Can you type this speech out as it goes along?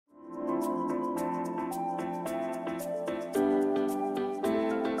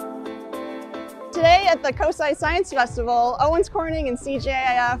at the COSI Science Festival, Owens Corning and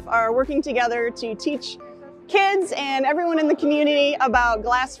CGIF are working together to teach kids and everyone in the community about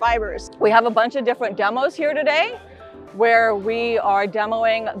glass fibers. We have a bunch of different demos here today where we are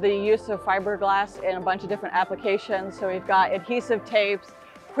demoing the use of fiberglass in a bunch of different applications. So we've got adhesive tapes,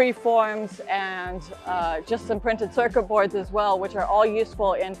 preforms, and just some printed circuit boards as well, which are all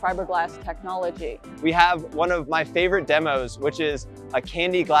useful in fiberglass technology. We have one of my favorite demos, which is a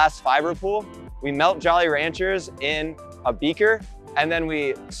candy glass fiber pool. We melt Jolly Ranchers in a beaker, and then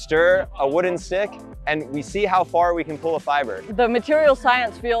we stir a wooden stick, and we see how far we can pull a fiber. The material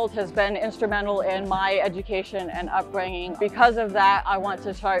science field has been instrumental in my education and upbringing. Because of that, I want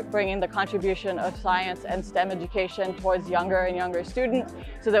to start bringing the contribution of science and STEM education towards younger and younger students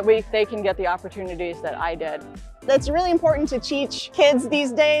so that they can get the opportunities that I did. It's really important to teach kids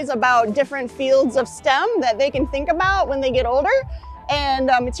these days about different fields of STEM that they can think about when they get older. And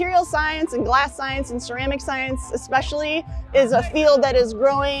material science and glass science and ceramic science especially is a field that is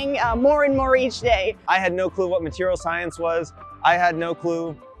growing more and more each day. I had no clue what material science was. I had no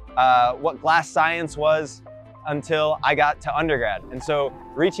clue what glass science was until I got to undergrad. And so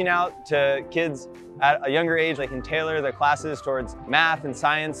reaching out to kids at a younger age, I can tailor their classes towards math and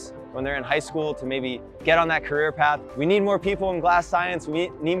science when they're in high school to maybe get on that career path. We need more people in glass science.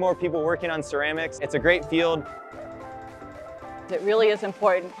 We need more people working on ceramics. It's a great field. It really is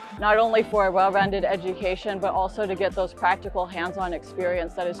important, not only for a well-rounded education, but also to get those practical hands-on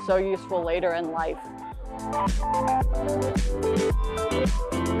experience that is so useful later in life.